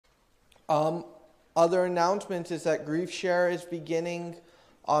Other announcements is that Grief Share is beginning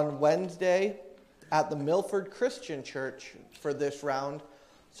on Wednesday at the Milford Christian Church for this round.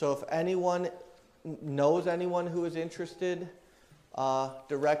 So if anyone knows anyone who is interested,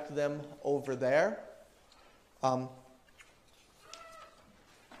 direct them over there.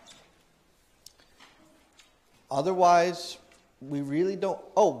 Otherwise, we really don't...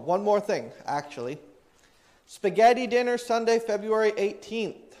 Oh, one more thing, actually. Spaghetti dinner Sunday, February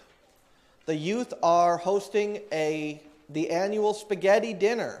 18th. The youth are hosting the annual spaghetti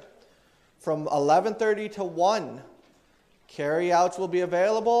dinner from 11:30 to 1. Carryouts will be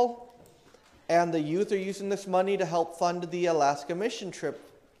available, and the youth are using this money to help fund the Alaska mission trip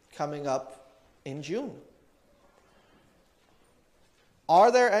coming up in June.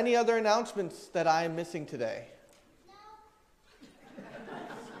 Are there any other announcements that I am missing today? No.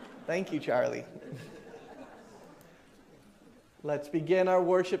 Thank you, Charlie. Let's begin our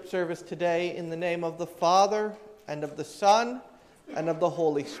worship service today in the name of the Father, and of the Son, and of the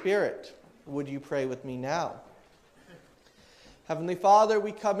Holy Spirit. Would you pray with me now? Heavenly Father,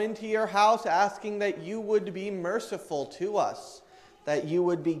 we come into your house asking that you would be merciful to us, that you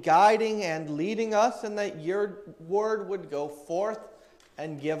would be guiding and leading us, and that your word would go forth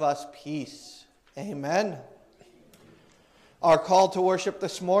and give us peace. Amen. Our call to worship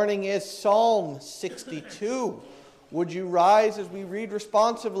this morning is Psalm 62. Would you rise as we read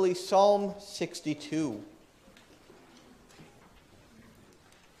responsively Psalm 62?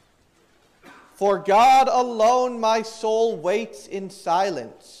 For God alone my soul waits in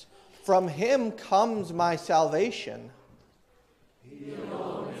silence. From him comes my salvation. He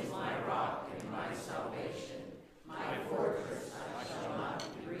alone is my rock and my salvation. My fortress, I shall not be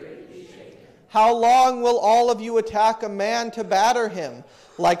greatly shaken. How long will all of you attack a man to batter him,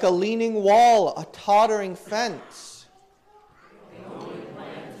 like a leaning wall, a tottering fence?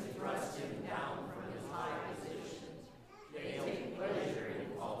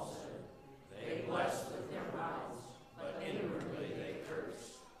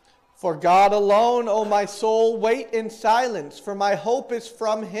 For God alone, O my soul, wait in silence, for my hope is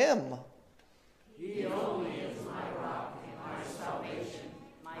from him. He only is my rock and my salvation,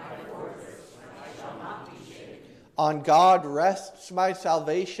 my fortress, I shall not be shaken. On God rests my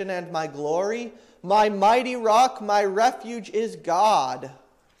salvation and my glory. My mighty rock, my refuge is God.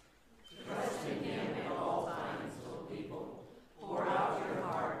 Trust in him at all times, O people. Pour out your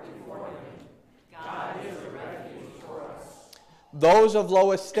heart before him. God is a refuge for us. Those of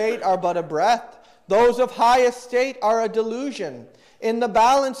low estate are but a breath. Those of high estate are a delusion. In the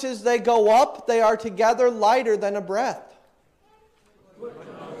balances they go up, they are together lighter than a breath. Put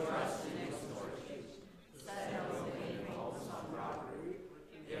no trust in extortion. Set no vain hopes on robbery.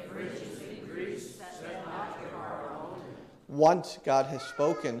 If riches increase, set not your heart on them. Once God has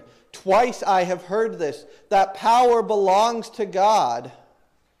spoken. Twice I have heard this, that power belongs to God.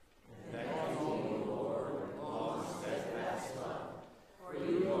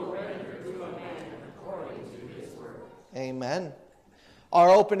 Amen. Our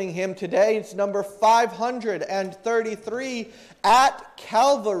opening hymn today is number 533, At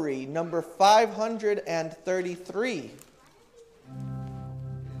Calvary, number 533.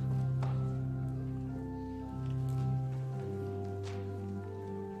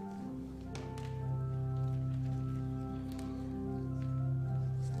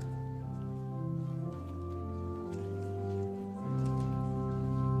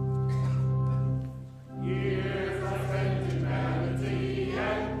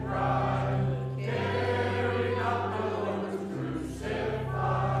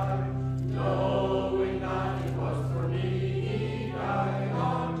 Knowing not it was for me.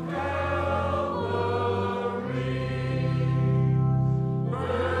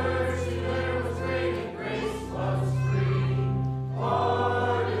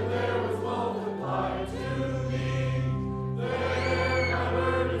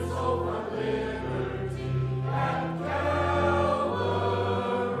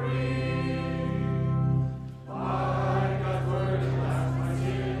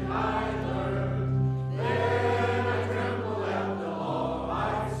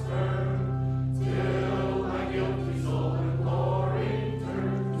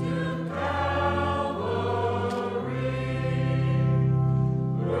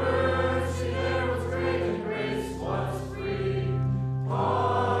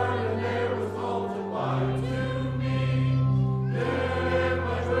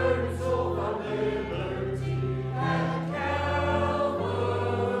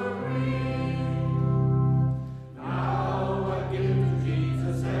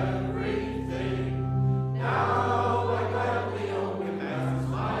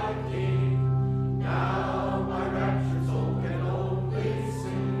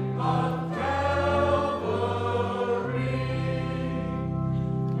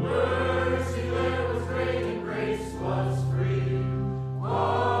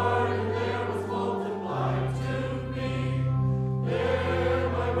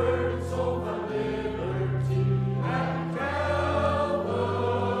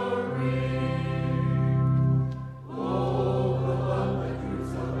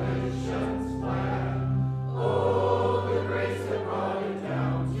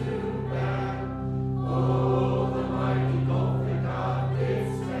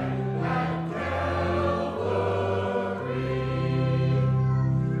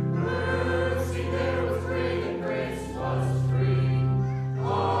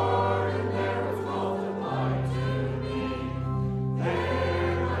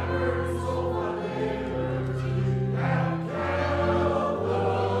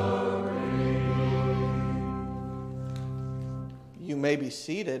 may be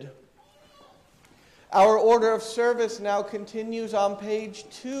seated. Our order of service now continues on page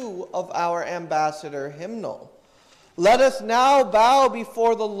 2 of our Ambassador hymnal. Let us now bow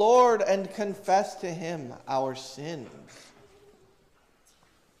before the Lord and confess to him our sins.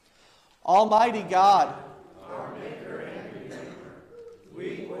 Almighty God, our Maker and Redeemer,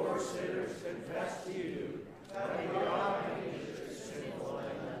 we poor sinners confess to you that we are by nature sinful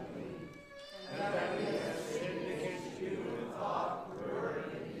and unclean, and that we have sinned against you in thought, word,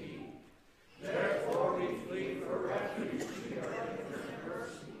 and deed. Therefore we flee for refuge to your infinite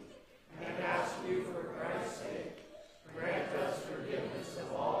mercy, and ask you for Christ's sake, grant us forgiveness of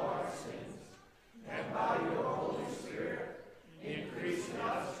all our sins, and by your Holy Spirit, increase in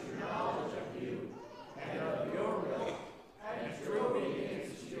us your knowledge of you and of your will, and true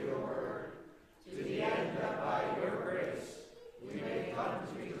obedience to your word, to the end that by your grace we may come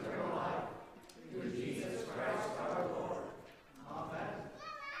to eternal life, through Jesus Christ our Lord. Amen.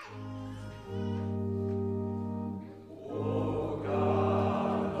 O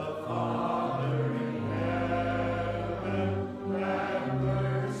God, the Father in heaven, have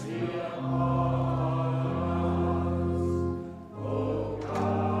mercy upon us. O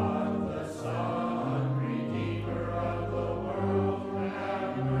God, the Son, Redeemer of the world,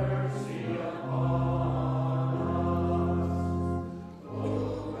 have mercy upon us. O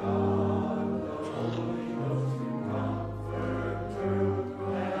God, the Holy Ghost, who comfort truth,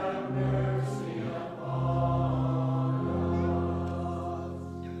 have mercy upon us.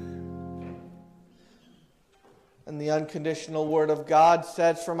 and the unconditional word of God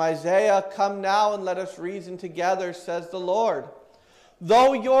says from Isaiah, "Come now and let us reason together, says the Lord.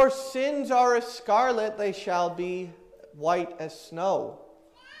 Though your sins are as scarlet, they shall be white as snow.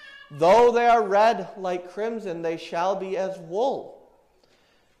 Though they are red like crimson, they shall be as wool."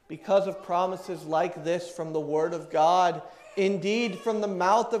 Because of promises like this from the word of God, indeed from the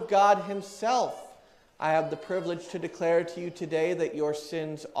mouth of God himself, I have the privilege to declare to you today that your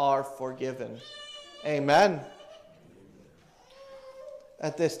sins are forgiven. Amen.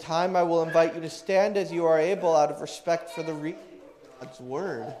 At this time, I will invite you to stand as you are able out of respect for the reading of God's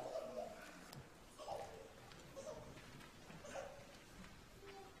word.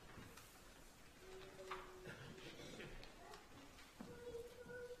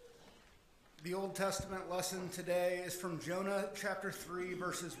 The Old Testament lesson today is from Jonah chapter 3,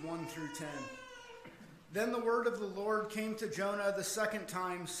 verses 1 through 10. Then the word of the Lord came to Jonah the second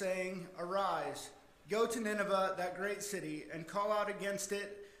time, saying, "Arise, go to Nineveh, that great city, and call out against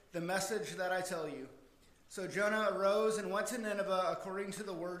it the message that I tell you." So Jonah arose and went to Nineveh according to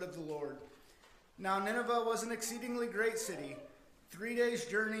the word of the Lord. Now Nineveh was an exceedingly great city, 3 days'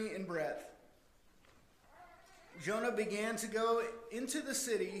 journey in breadth. Jonah began to go into the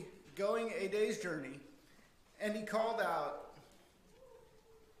city, going a day's journey, and he called out,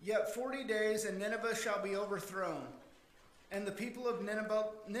 "Yet 40 days, and Nineveh shall be overthrown." And the people of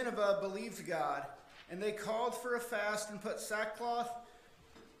Nineveh believed God, and they called for a fast and put sackcloth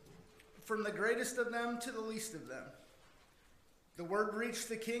from the greatest of them to the least of them. The word reached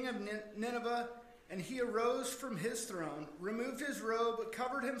the king of Nineveh, and he arose from his throne, removed his robe,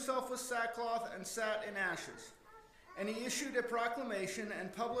 covered himself with sackcloth, and sat in ashes. And he issued a proclamation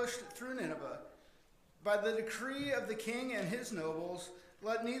and published through Nineveh, "By the decree of the king and his nobles,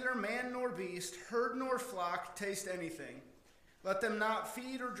 let neither man nor beast, herd nor flock taste anything. Let them not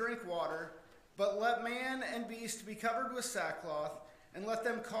feed or drink water, but let man and beast be covered with sackcloth, and let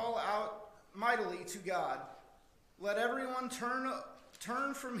them call out mightily to God. Let everyone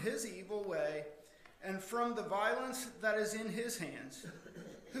turn from his evil way and from the violence that is in his hands.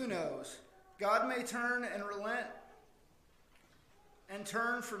 Who knows? God may turn and relent and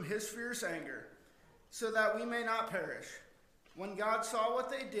turn from his fierce anger, so that we may not perish." When God saw what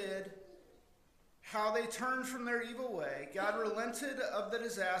they did, how they turned from their evil way, God relented of the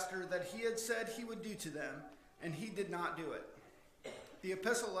disaster that he had said he would do to them, and he did not do it. The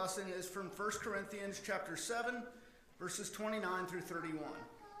epistle lesson is from 1 Corinthians chapter 7, verses 29 through 31.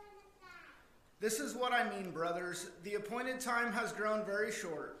 "This is what I mean, brothers. The appointed time has grown very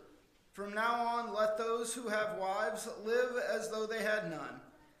short. From now on, let those who have wives live as though they had none,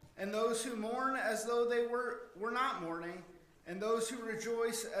 and those who mourn as though they were not mourning, and those who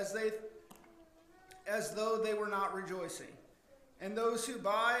rejoice as though they were not rejoicing, and those who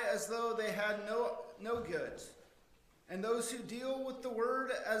buy as though they had no goods, and those who deal with the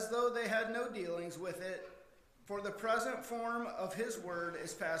word as though they had no dealings with it, for the present form of his word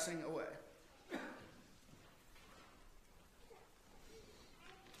is passing away."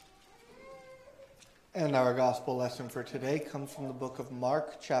 And our gospel lesson for today comes from the book of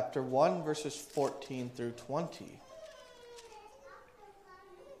Mark, chapter 1, verses 14 through 20.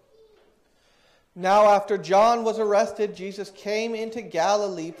 Now after John was arrested, Jesus came into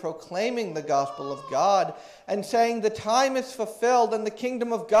Galilee proclaiming the gospel of God and saying, "The time is fulfilled and the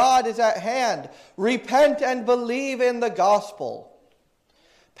kingdom of God is at hand. Repent and believe in the gospel."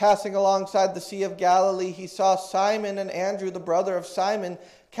 Passing alongside the Sea of Galilee, he saw Simon and Andrew, the brother of Simon,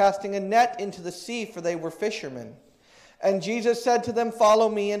 casting a net into the sea, for they were fishermen. And Jesus said to them, "Follow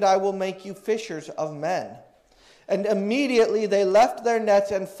me, and I will make you fishers of men." And immediately they left their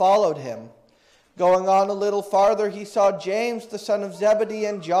nets and followed him. Going on a little farther, he saw James, the son of Zebedee,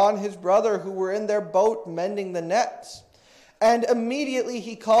 and John, his brother, who were in their boat mending the nets. And immediately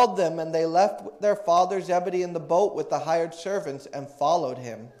he called them, and they left their father Zebedee in the boat with the hired servants and followed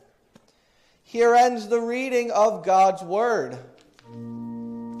him. Here ends the reading of God's word.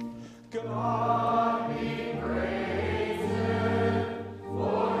 God be praised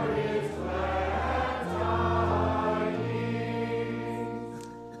for his glad tidings.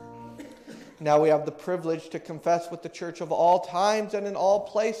 Now we have the privilege to confess with the church of all times and in all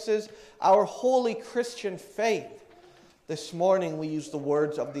places our holy Christian faith. This morning we use the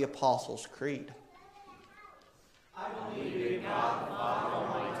words of the Apostles' Creed. I believe in God the Father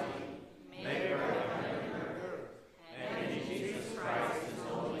Almighty, maker of heaven and earth, and in Jesus Christ, his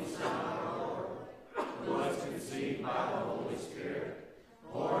only Son, our Lord, who was conceived by the Holy Spirit,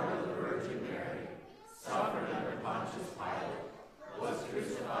 born of the Virgin Mary, suffered under Pontius Pilate, was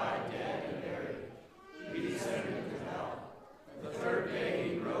crucified, dead, and buried. He descended into hell. The third day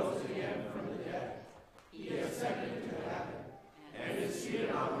he rose again from the dead. He ascended into heaven, and is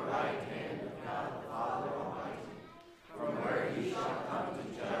seated on the right hand of God the Father Almighty, from where he shall come to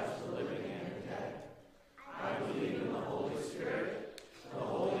judge the living and the dead. I believe in the Holy Spirit, the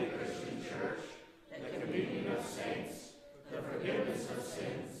holy Christian Church, the communion of saints, the forgiveness of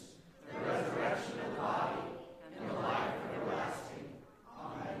sins, the resurrection of the body, and the life everlasting.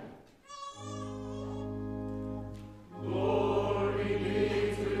 Amen. Glory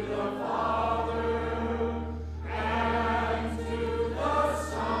be to the Father, and to the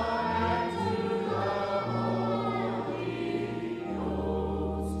Son, and to the Holy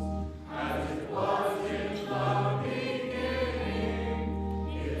Ghost, as it was in the beginning,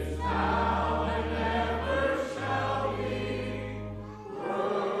 is now, and ever shall be,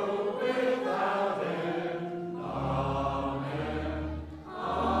 world without end. Amen.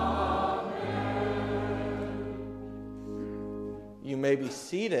 You may be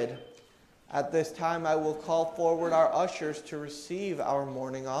seated. At this time, I will call forward our ushers to receive our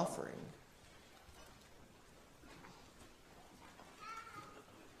morning offering.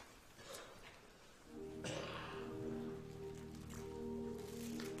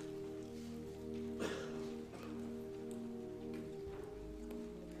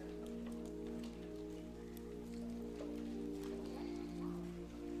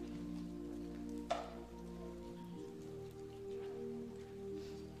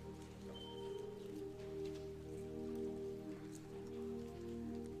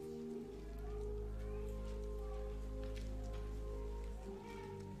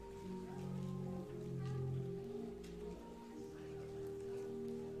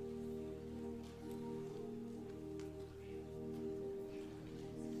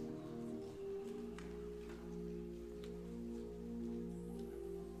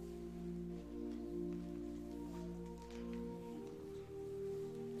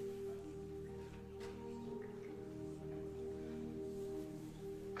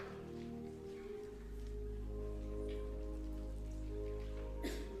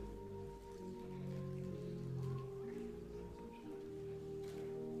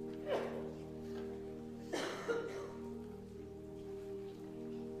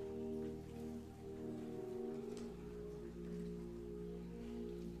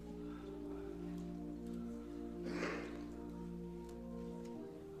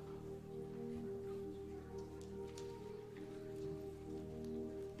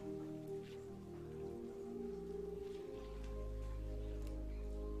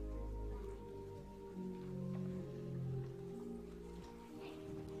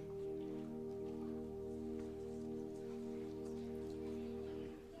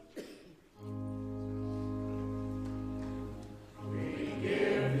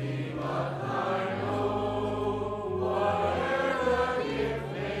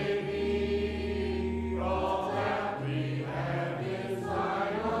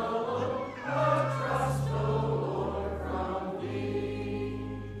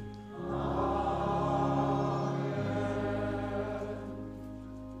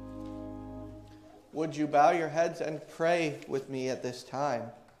 Would you bow your heads and pray with me at this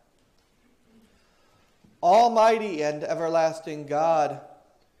time? Almighty and everlasting God,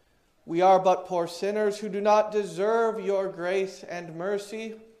 We are but poor sinners who do not deserve your grace and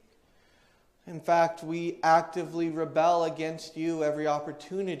mercy. In fact, we actively rebel against you every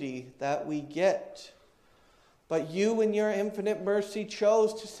opportunity that we get. But you, in your infinite mercy,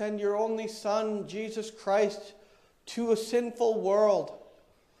 chose to send your only Son, Jesus Christ, to a sinful world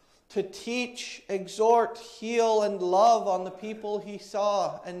to teach, exhort, heal, and love on the people he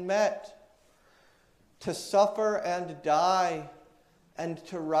saw and met, to suffer and die, and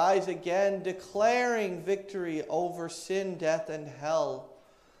to rise again, declaring victory over sin, death, and hell,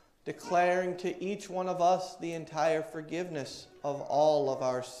 declaring to each one of us the entire forgiveness of all of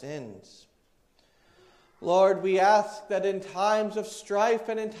our sins. Lord, we ask that in times of strife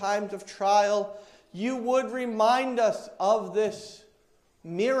and in times of trial, you would remind us of this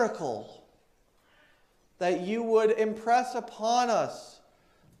miracle, that you would impress upon us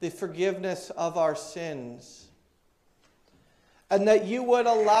the forgiveness of our sins, and that you would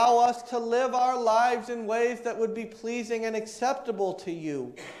allow us to live our lives in ways that would be pleasing and acceptable to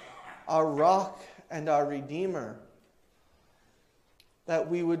you, our rock and our Redeemer, that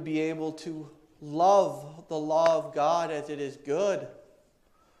we would be able to love the law of God as it is good,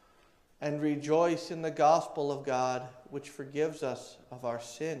 and rejoice in the gospel of God, which forgives us of our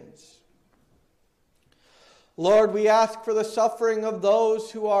sins. Lord, we ask for the suffering of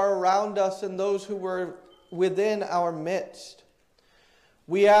those who are around us and those who were within our midst.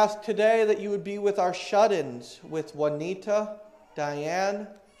 We ask today that you would be with our shut-ins, with Juanita, Diane,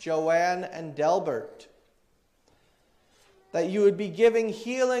 Joanne, and Delbert. That you would be giving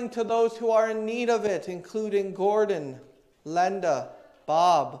healing to those who are in need of it, including Gordon, Lenda,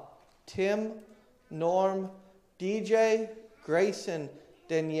 Bob, Tim, Norm, DJ, Grayson,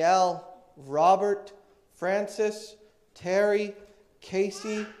 Danielle, Robert, Francis, Terry,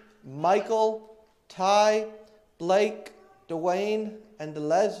 Casey, Michael, Ty, Blake, Dwayne, and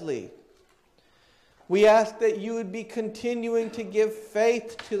Leslie. We ask that you would be continuing to give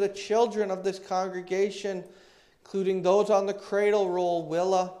faith to the children of this congregation, including those on the cradle roll: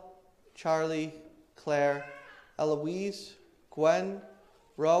 Willa, Charlie, Claire, Eloise, Gwen,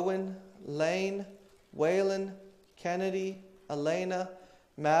 Rowan, Lane, Waylon, Kennedy, Elena,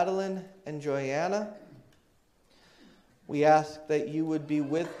 Madeline, and Joanna. We ask that you would be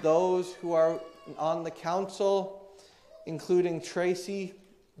with those who are on the council, including Tracy,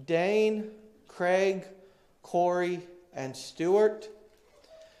 Dane, Craig, Corey, and Stuart.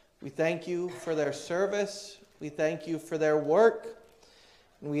 We thank you for their service. We thank you for their work.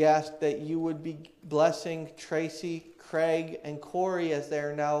 And we ask that you would be blessing Tracy, Craig, and Corey as they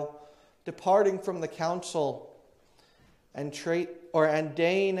are now departing from the council, and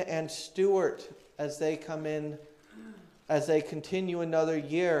Dane and Stuart as they come in, as they continue another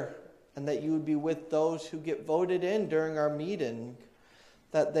year, and that you would be with those who get voted in during our meeting,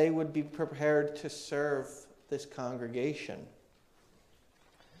 that they would be prepared to serve this congregation.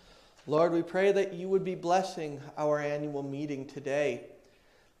 Lord, we pray that you would be blessing our annual meeting today,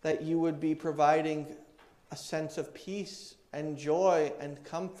 that you would be providing a sense of peace and joy and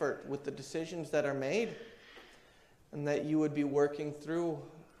comfort with the decisions that are made, and that you would be working through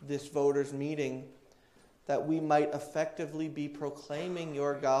this voters' meeting, that we might effectively be proclaiming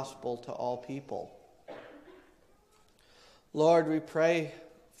your gospel to all people. Lord, we pray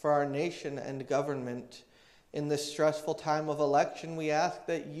for our nation and government. In this stressful time of election, we ask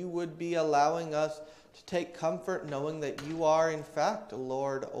that you would be allowing us to take comfort knowing that you are, in fact,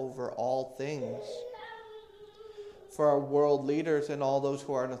 Lord over all things. For our world leaders and all those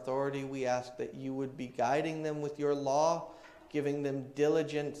who are in authority, we ask that you would be guiding them with your law, giving them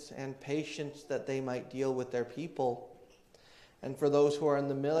diligence and patience that they might deal with their people. And for those who are in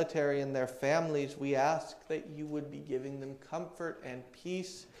the military and their families, we ask that you would be giving them comfort and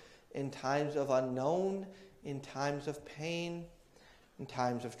peace in times of unknown, in times of pain, in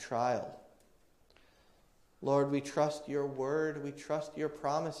times of trial. Lord, we trust your word, we trust your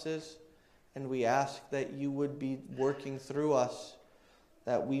promises, and we ask that you would be working through us,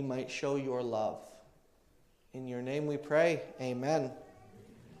 that we might show your love. In your name we pray, amen.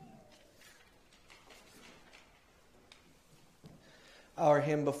 Our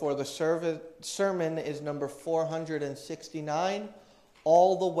hymn before the sermon is number 469,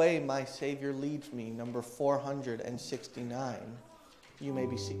 All the Way My Savior Leads Me, number 469. You may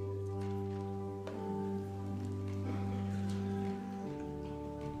be seated.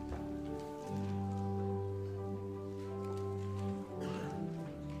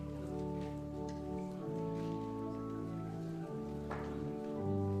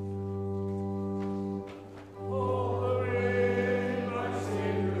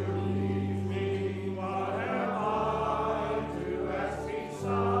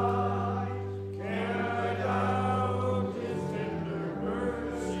 Son.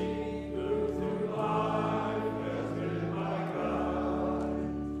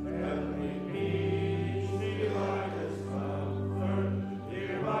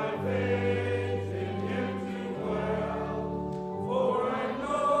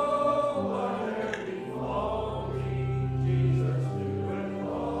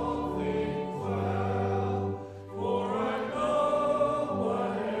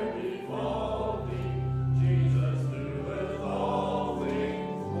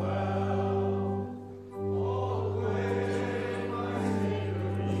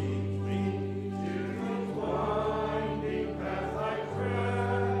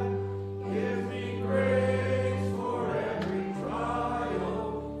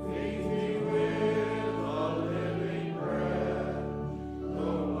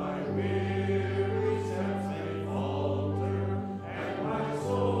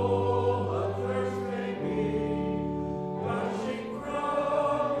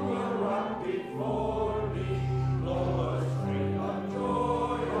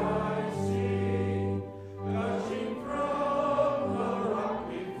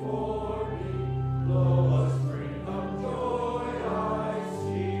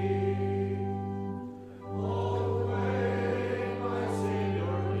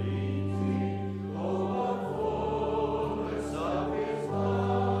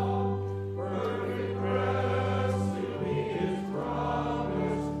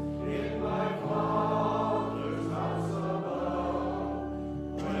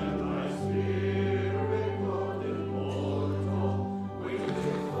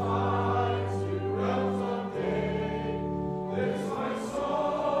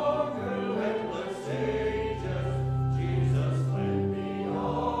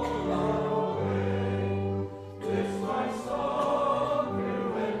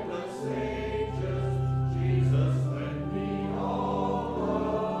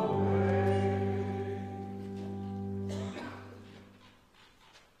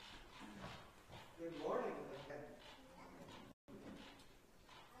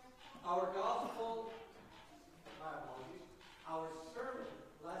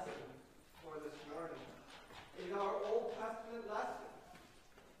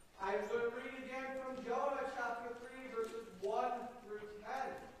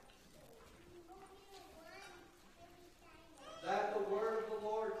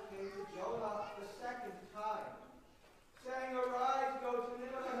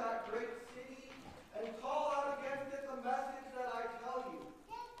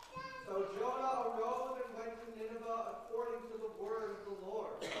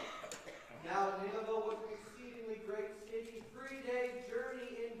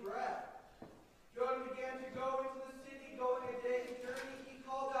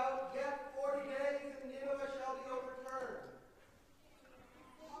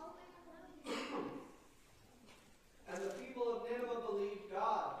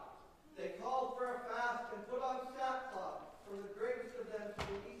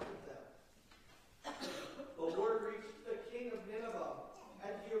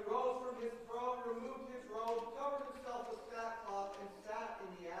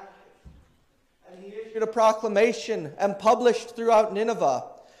 And he issued a proclamation and published throughout Nineveh,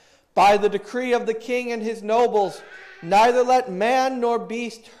 by the decree of the king and his nobles, neither let man nor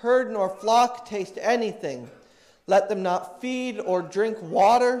beast, herd nor flock taste anything. Let them not feed or drink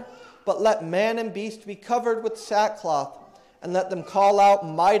water, but let man and beast be covered with sackcloth, and let them call out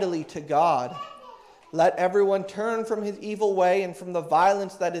mightily to God. Let everyone turn from his evil way and from the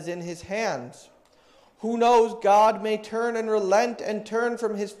violence that is in his hands. Who knows, God may turn and relent and turn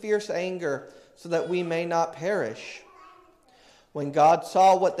from his fierce anger, so that we may not perish. When God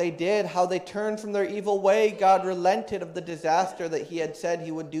saw what they did, how they turned from their evil way, God relented of the disaster that he had said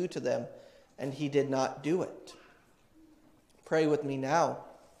he would do to them, and he did not do it. Pray with me now.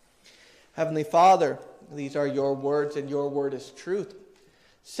 Heavenly Father, these are your words, and your word is truth.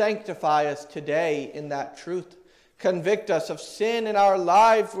 Sanctify us today in that truth. Convict us of sin in our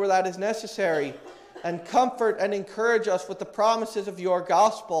lives where that is necessary, and comfort and encourage us with the promises of your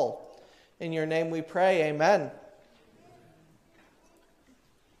gospel. In your name we pray, amen.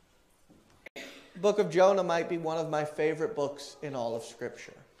 The book of Jonah might be one of my favorite books in all of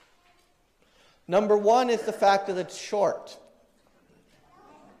Scripture. Number one is the fact that it's short.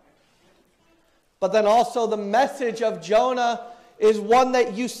 But then also the message of Jonah is one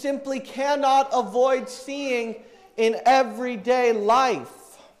that you simply cannot avoid seeing in everyday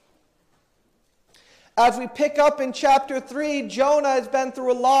life. As we pick up in chapter 3, Jonah has been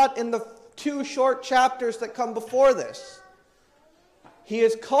through a lot in the 2 short chapters that come before this. He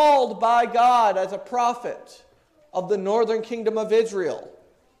is called by God as a prophet of the northern kingdom of Israel.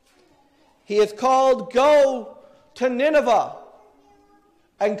 He is called, go to Nineveh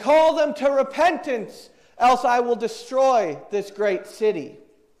and call them to repentance, else I will destroy this great city.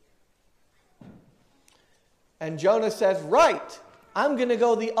 And Jonah says, right, I'm going to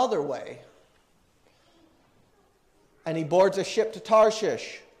go the other way. And he boards a ship to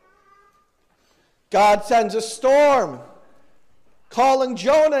Tarshish. God sends a storm, calling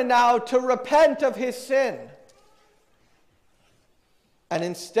Jonah now to repent of his sin. And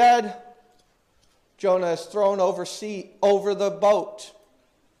instead, Jonah is thrown over the boat,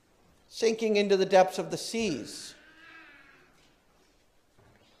 sinking into the depths of the seas.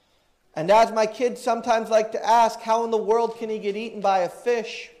 And as my kids sometimes like to ask, how in the world can he get eaten by a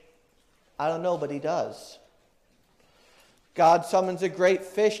fish? I don't know, but he does. God summons a great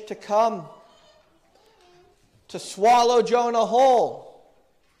fish to come to swallow Jonah whole.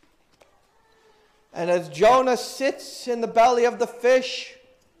 And as Jonah sits in the belly of the fish,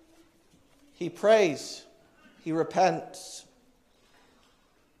 he prays, he repents.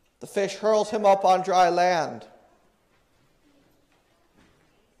 The fish hurls him up on dry land.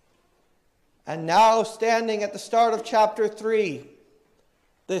 And now, standing at the start of chapter 3,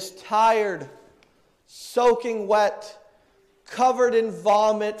 this tired, soaking wet, covered in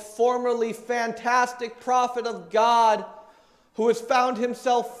vomit, formerly fantastic prophet of God, who has found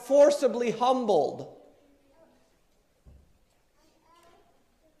himself forcibly humbled,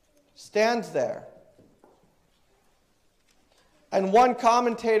 stands there. And one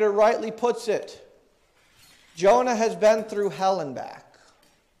commentator rightly puts it, Jonah has been through hell and back.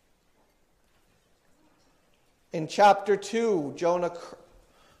 In chapter 2,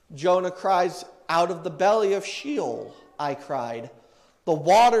 Jonah cries, out of the belly of Sheol I cried. The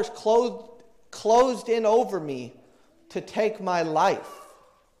waters closed in over me to take my life.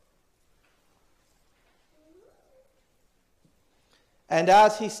 And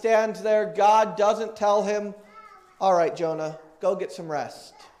as he stands there, God doesn't tell him, all right, Jonah, go get some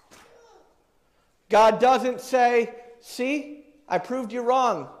rest. God doesn't say, see, I proved you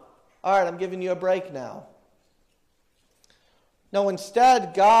wrong. All right, I'm giving you a break now. No,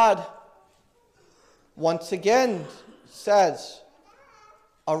 instead, God once again says,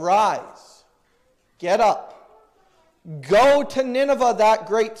 arise, get up, go to Nineveh, that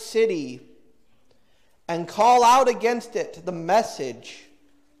great city, and call out against it the message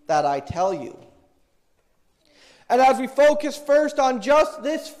that I tell you. And as we focus first on just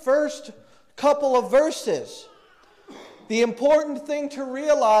this first couple of verses, the important thing to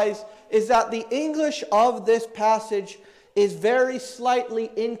realize is that the English of this passage is very slightly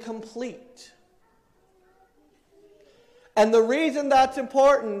incomplete. And the reason that's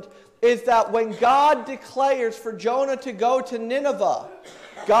important is that when God declares for Jonah to go to Nineveh,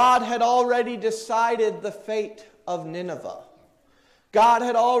 God had already decided the fate of Nineveh. God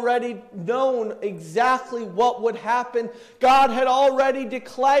had already known exactly what would happen. God had already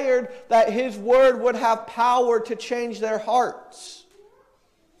declared that his word would have power to change their hearts.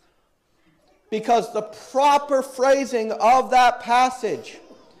 Because the proper phrasing of that passage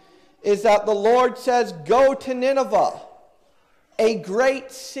is that the Lord says, go to Nineveh a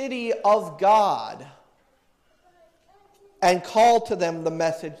great city of God, and call to them the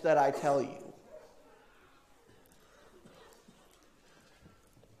message that I tell you.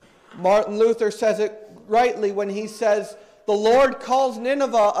 Martin Luther says it rightly when he says, the Lord calls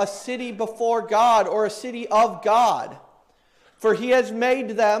Nineveh a city before God, or a city of God. For he has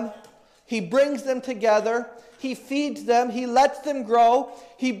made them, he brings them together, he feeds them, he lets them grow,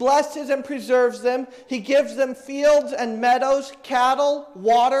 he blesses and preserves them, he gives them fields and meadows, cattle,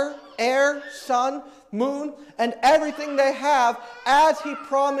 water, air, sun, moon, and everything they have, as he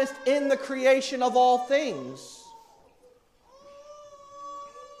promised in the creation of all things.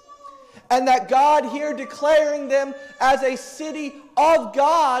 And that God here declaring them as a city of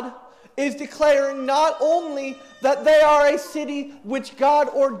God is declaring not only that they are a city which God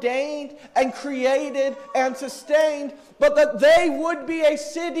ordained and created and sustained, but that they would be a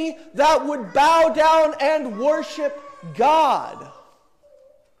city that would bow down and worship God.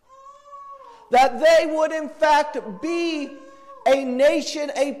 That they would in fact be a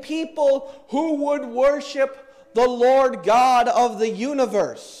nation, a people who would worship the Lord God of the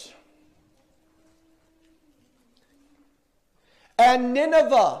universe. And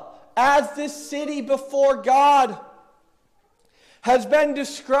Nineveh, as this city before God, has been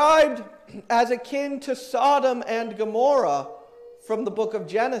described as akin to Sodom and Gomorrah from the book of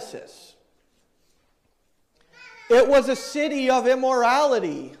Genesis. It was a city of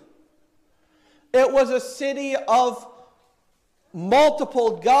immorality. It was a city of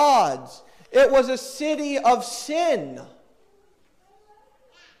multiple gods. It was a city of sin.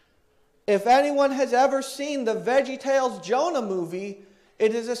 If anyone has ever seen the VeggieTales Jonah movie,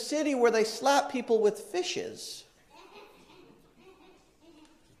 it is a city where they slap people with fishes.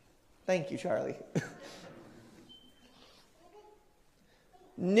 Thank you, Charlie.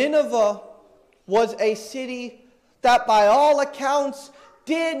 Nineveh was a city that by all accounts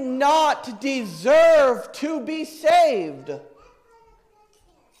did not deserve to be saved.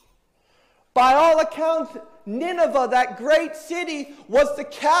 By all accounts, Nineveh, that great city, was the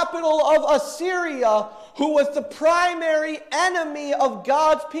capital of Assyria, who was the primary enemy of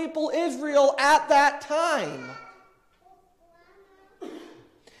God's people Israel at that time.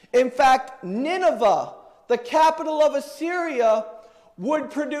 In fact, Nineveh, the capital of Assyria,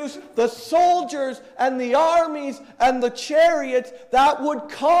 would produce the soldiers and the armies and the chariots that would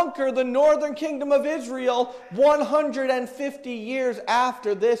conquer the northern kingdom of Israel 150 years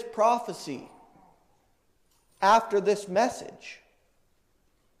after this prophecy, after this message.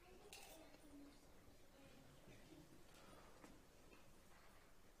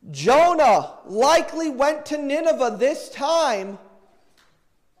 Jonah likely went to Nineveh this time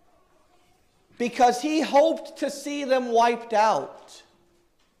because he hoped to see them wiped out.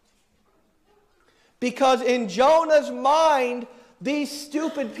 Because in Jonah's mind, these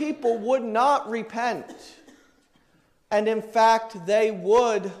stupid people would not repent. And in fact, they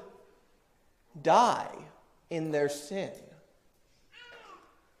would die in their sin.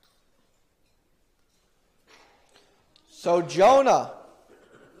 So Jonah,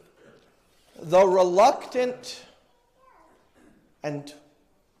 the reluctant and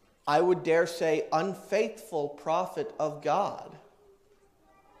I would dare say unfaithful prophet of God,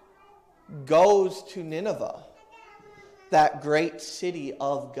 goes to Nineveh, that great city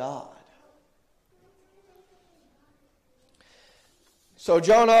of God. So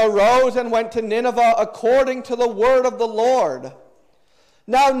Jonah arose and went to Nineveh according to the word of the Lord.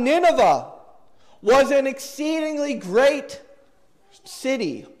 Now Nineveh was an exceedingly great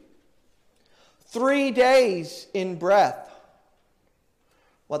city, 3 days in breadth.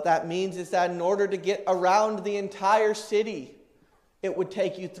 What that means is that in order to get around the entire city, it would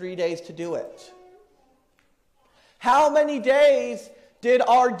take you 3 days to do it. How many days did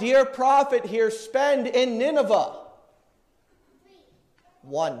our dear prophet here spend in Nineveh?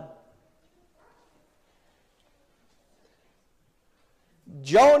 1.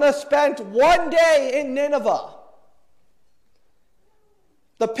 Jonah spent 1 day in Nineveh.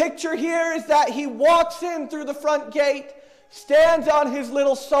 The picture here is that he walks in through the front gate, stands on his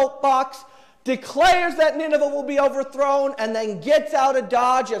little soapbox, declares that Nineveh will be overthrown, and then gets out of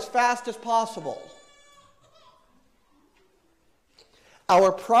Dodge as fast as possible.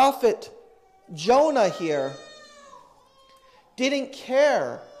 Our prophet Jonah here didn't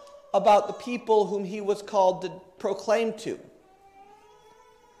care about the people whom he was called to proclaim to.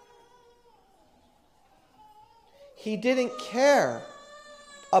 He didn't care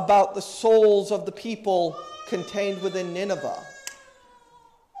about the souls of the people contained within Nineveh.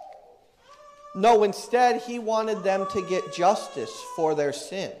 No, instead, he wanted them to get justice for their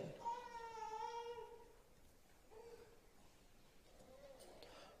sin.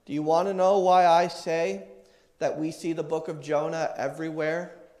 Do you want to know why I say that we see the book of Jonah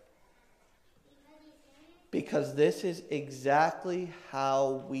everywhere? Because this is exactly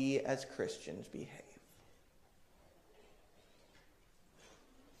how we as Christians behave.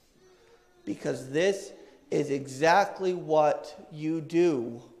 Because this is exactly what you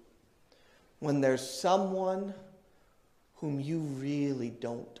do when there's someone whom you really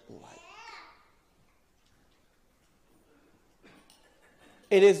don't like.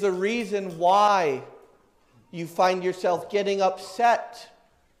 It is the reason why you find yourself getting upset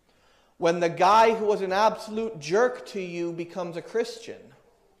when the guy who was an absolute jerk to you becomes a Christian.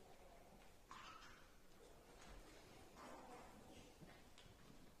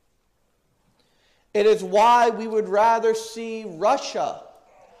 It is why we would rather see Russia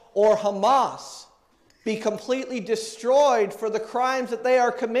or Hamas be completely destroyed for the crimes that they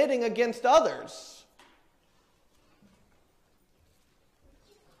are committing against others,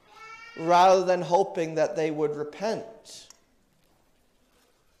 rather than hoping that they would repent.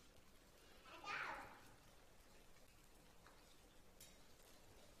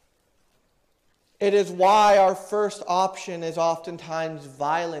 It is why our first option is oftentimes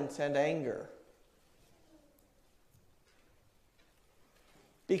violence and anger.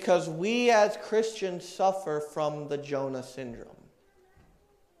 Because we as Christians suffer from the Jonah syndrome.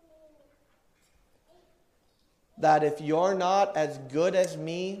 That if you're not as good as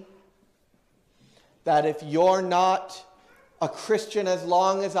me, that if you're not a Christian as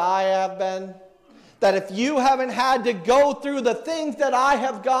long as I have been, that if you haven't had to go through the things that I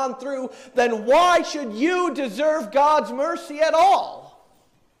have gone through, then why should you deserve God's mercy at all?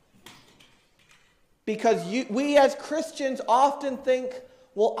 Because we as Christians often think,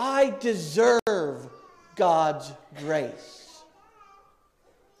 well, I deserve God's grace.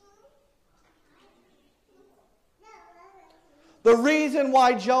 The reason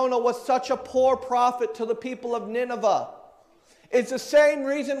why Jonah was such a poor prophet to the people of Nineveh is the same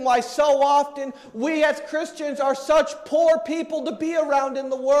reason why so often we as Christians are such poor people to be around in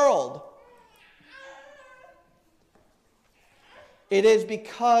the world. It is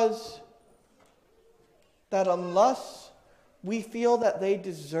because that unless we feel that they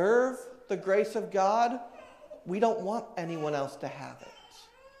deserve the grace of God, we don't want anyone else to have it.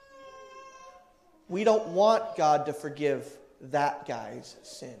 We don't want God to forgive that guy's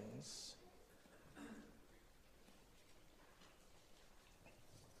sins.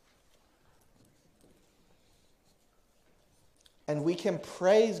 And we can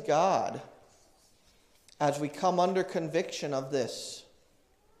praise God as we come under conviction of this,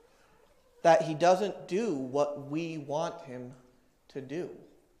 that he doesn't do what we want him to do.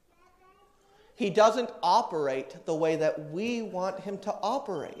 He doesn't operate the way that we want him to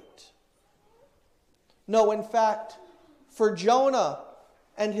operate. No, in fact, for Jonah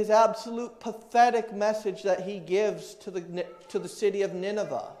and his absolute pathetic message that he gives to the city of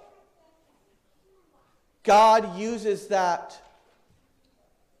Nineveh, God uses that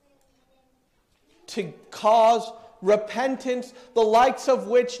to cause repentance, the likes of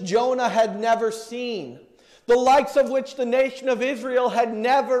which Jonah had never seen, the likes of which the nation of Israel had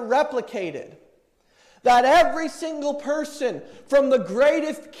never replicated. That every single person, from the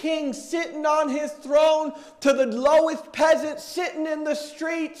greatest king sitting on his throne to the lowest peasant sitting in the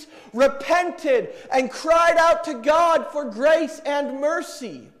streets, repented and cried out to God for grace and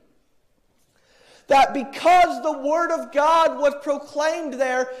mercy. That because the word of God was proclaimed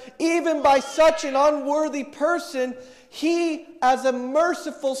there, even by such an unworthy person, he, as a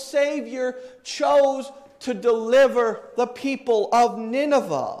merciful Savior, chose to deliver the people of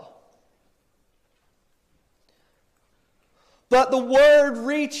Nineveh. But the word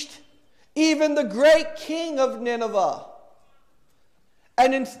reached even the great king of Nineveh.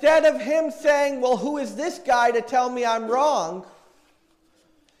 And instead of him saying, well, who is this guy to tell me I'm wrong?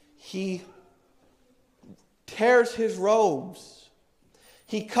 He tears his robes.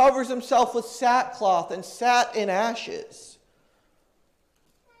 He covers himself with sackcloth and sat in ashes.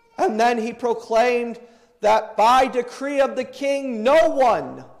 And then he proclaimed that by decree of the king, no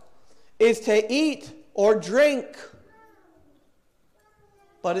one is to eat or drink,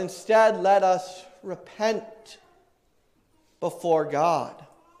 but instead let us repent before God.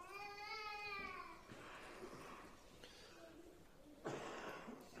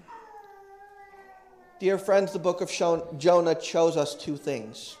 Dear friends, the book of Jonah shows us two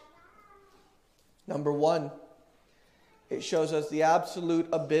things. Number one, it shows us the absolute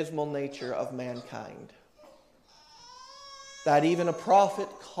abysmal nature of mankind. That even a prophet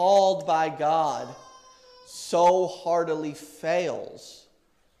called by God so heartily fails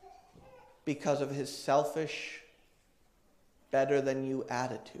because of his selfish better than you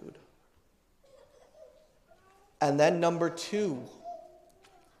attitude. And then number 2,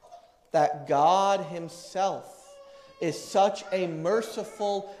 that God himself is such a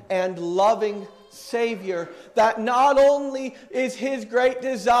merciful and loving Savior that not only is his great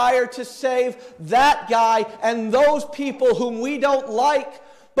desire to save that guy and those people whom we don't like,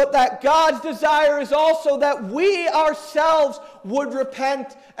 but that God's desire is also that we ourselves would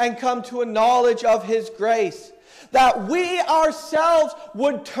repent and come to a knowledge of his grace. That we ourselves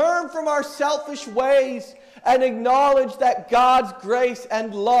would turn from our selfish ways and acknowledge that God's grace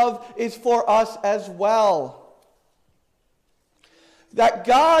and love is for us as well. That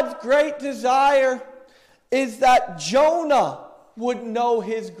God's great desire is that Jonah would know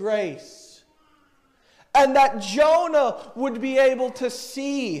his grace. And that Jonah would be able to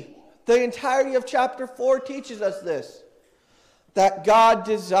see. The entirety of chapter 4 teaches us this. That God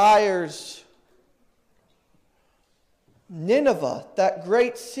desires Nineveh, that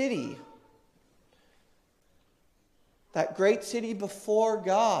great city before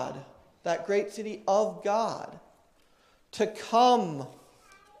God, that great city of God, to come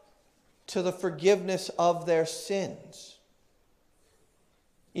to the forgiveness of their sins.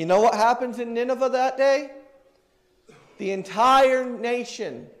 You know what happens in Nineveh that day? The entire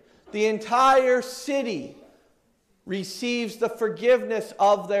nation, the entire city receives the forgiveness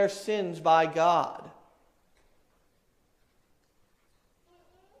of their sins by God.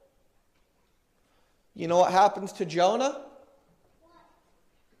 You know what happens to Jonah?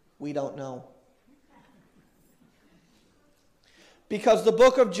 We don't know. Because the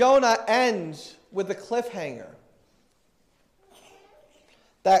book of Jonah ends with a cliffhanger.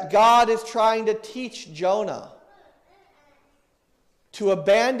 That God is trying to teach Jonah to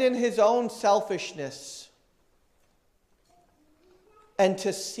abandon his own selfishness and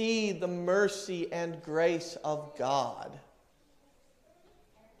to see the mercy and grace of God.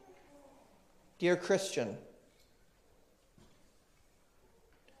 Dear Christian,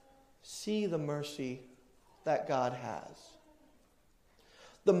 see the mercy that God has.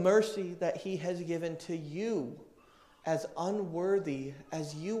 The mercy that he has given to you as unworthy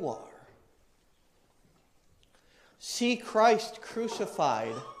as you are. See Christ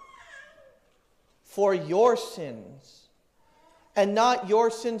crucified for your sins, and not your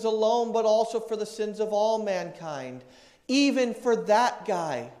sins alone, but also for the sins of all mankind, even for that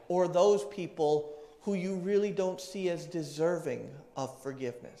guy or those people who you really don't see as deserving of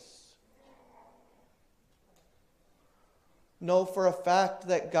forgiveness. Know for a fact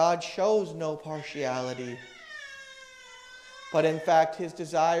that God shows no partiality, but in fact his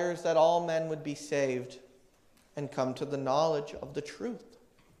desire is that all men would be saved and come to the knowledge of the truth.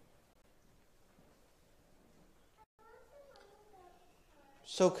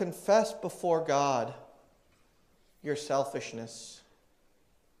 So confess before God your selfishness,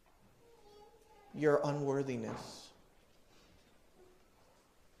 your unworthiness,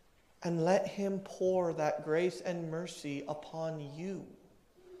 and let him pour that grace and mercy upon you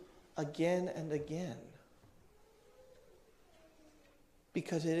again and again.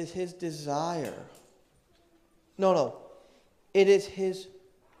 Because it is his desire. It is his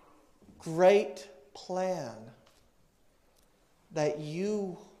great plan that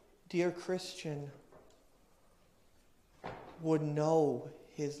you, dear Christian, would know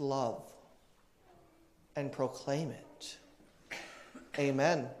his love and proclaim it.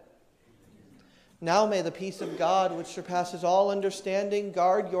 Amen. Now may the peace of God, which surpasses all understanding,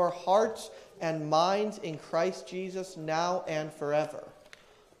 guard your hearts and minds in Christ Jesus now and forever.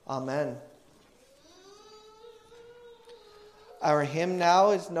 Amen. Our hymn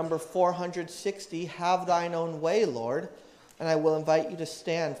now is number 460, Have Thine Own Way, Lord. And I will invite you to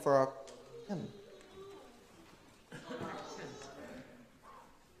stand for our hymn.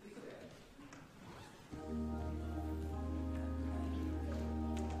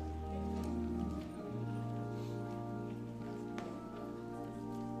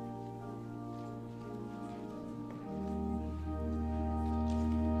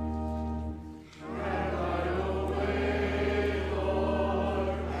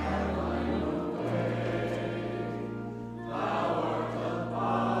 Thou art the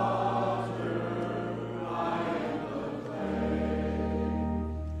potter,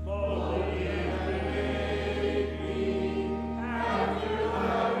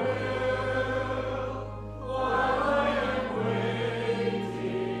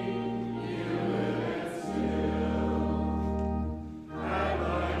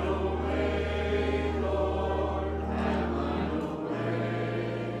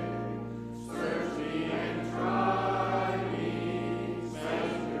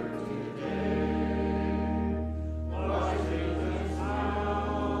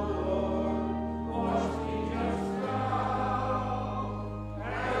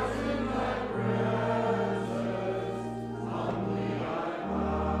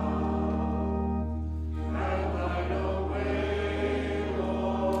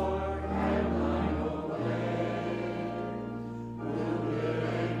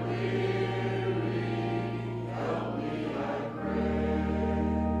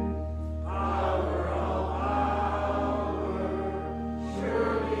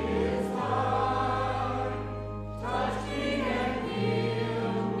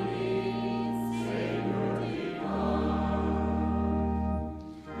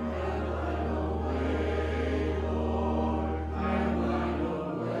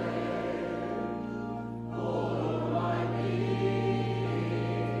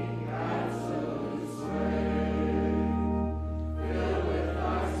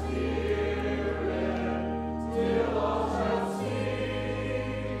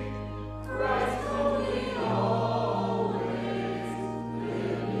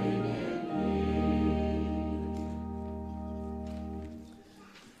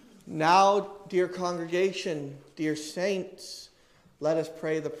 Now, dear congregation, dear saints, let us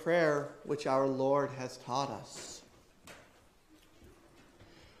pray the prayer which our Lord has taught us.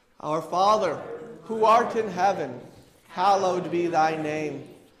 Our Father, who art in heaven, hallowed be thy name.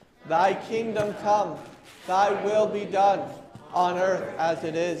 Thy kingdom come, thy will be done, on earth as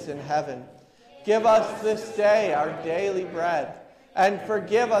it is in heaven. Give us this day our daily bread, and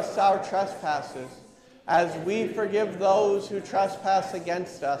forgive us our trespasses, as we forgive those who trespass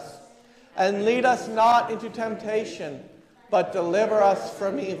against us. And lead us not into temptation, but deliver us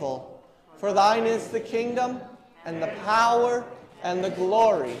from evil. For thine is the kingdom, and the power, and the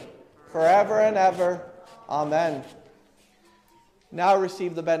glory, forever and ever. Amen. Now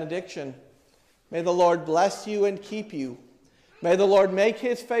receive the benediction. May the Lord bless you and keep you. May the Lord make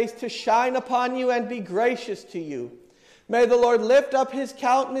his face to shine upon you and be gracious to you. May the Lord lift up his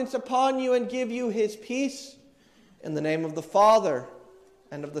countenance upon you and give you his peace. In the name of the Father,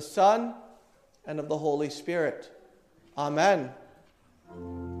 and of the Son, and of the Holy Spirit. Amen.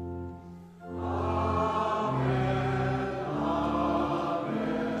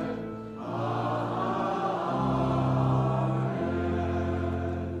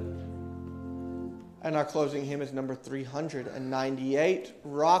 And our closing hymn is number 398,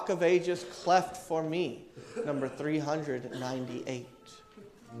 Rock of Ages, Cleft for Me, number 398.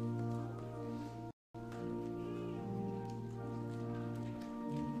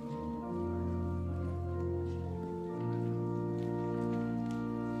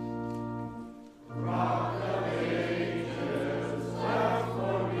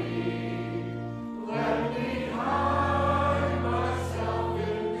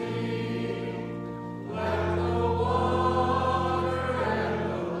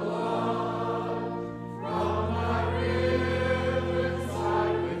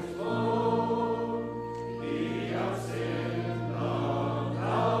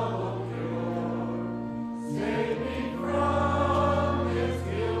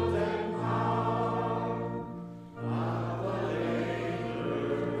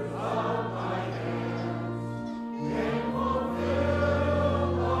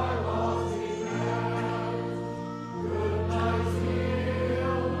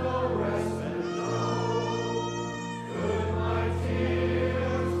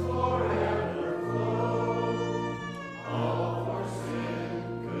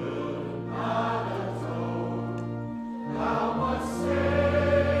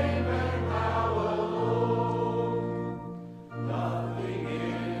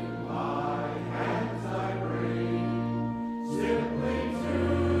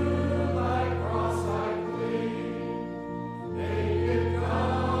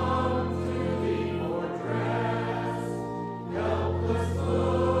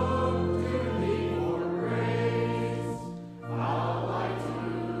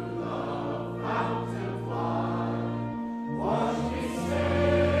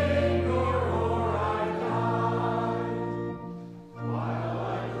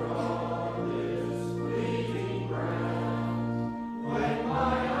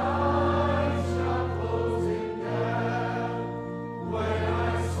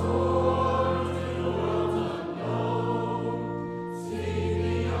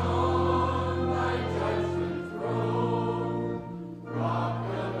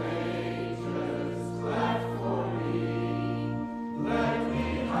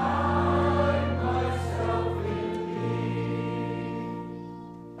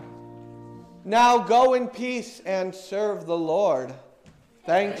 Now go in peace and serve the Lord.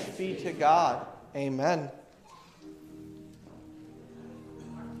 Thanks be to God. Amen.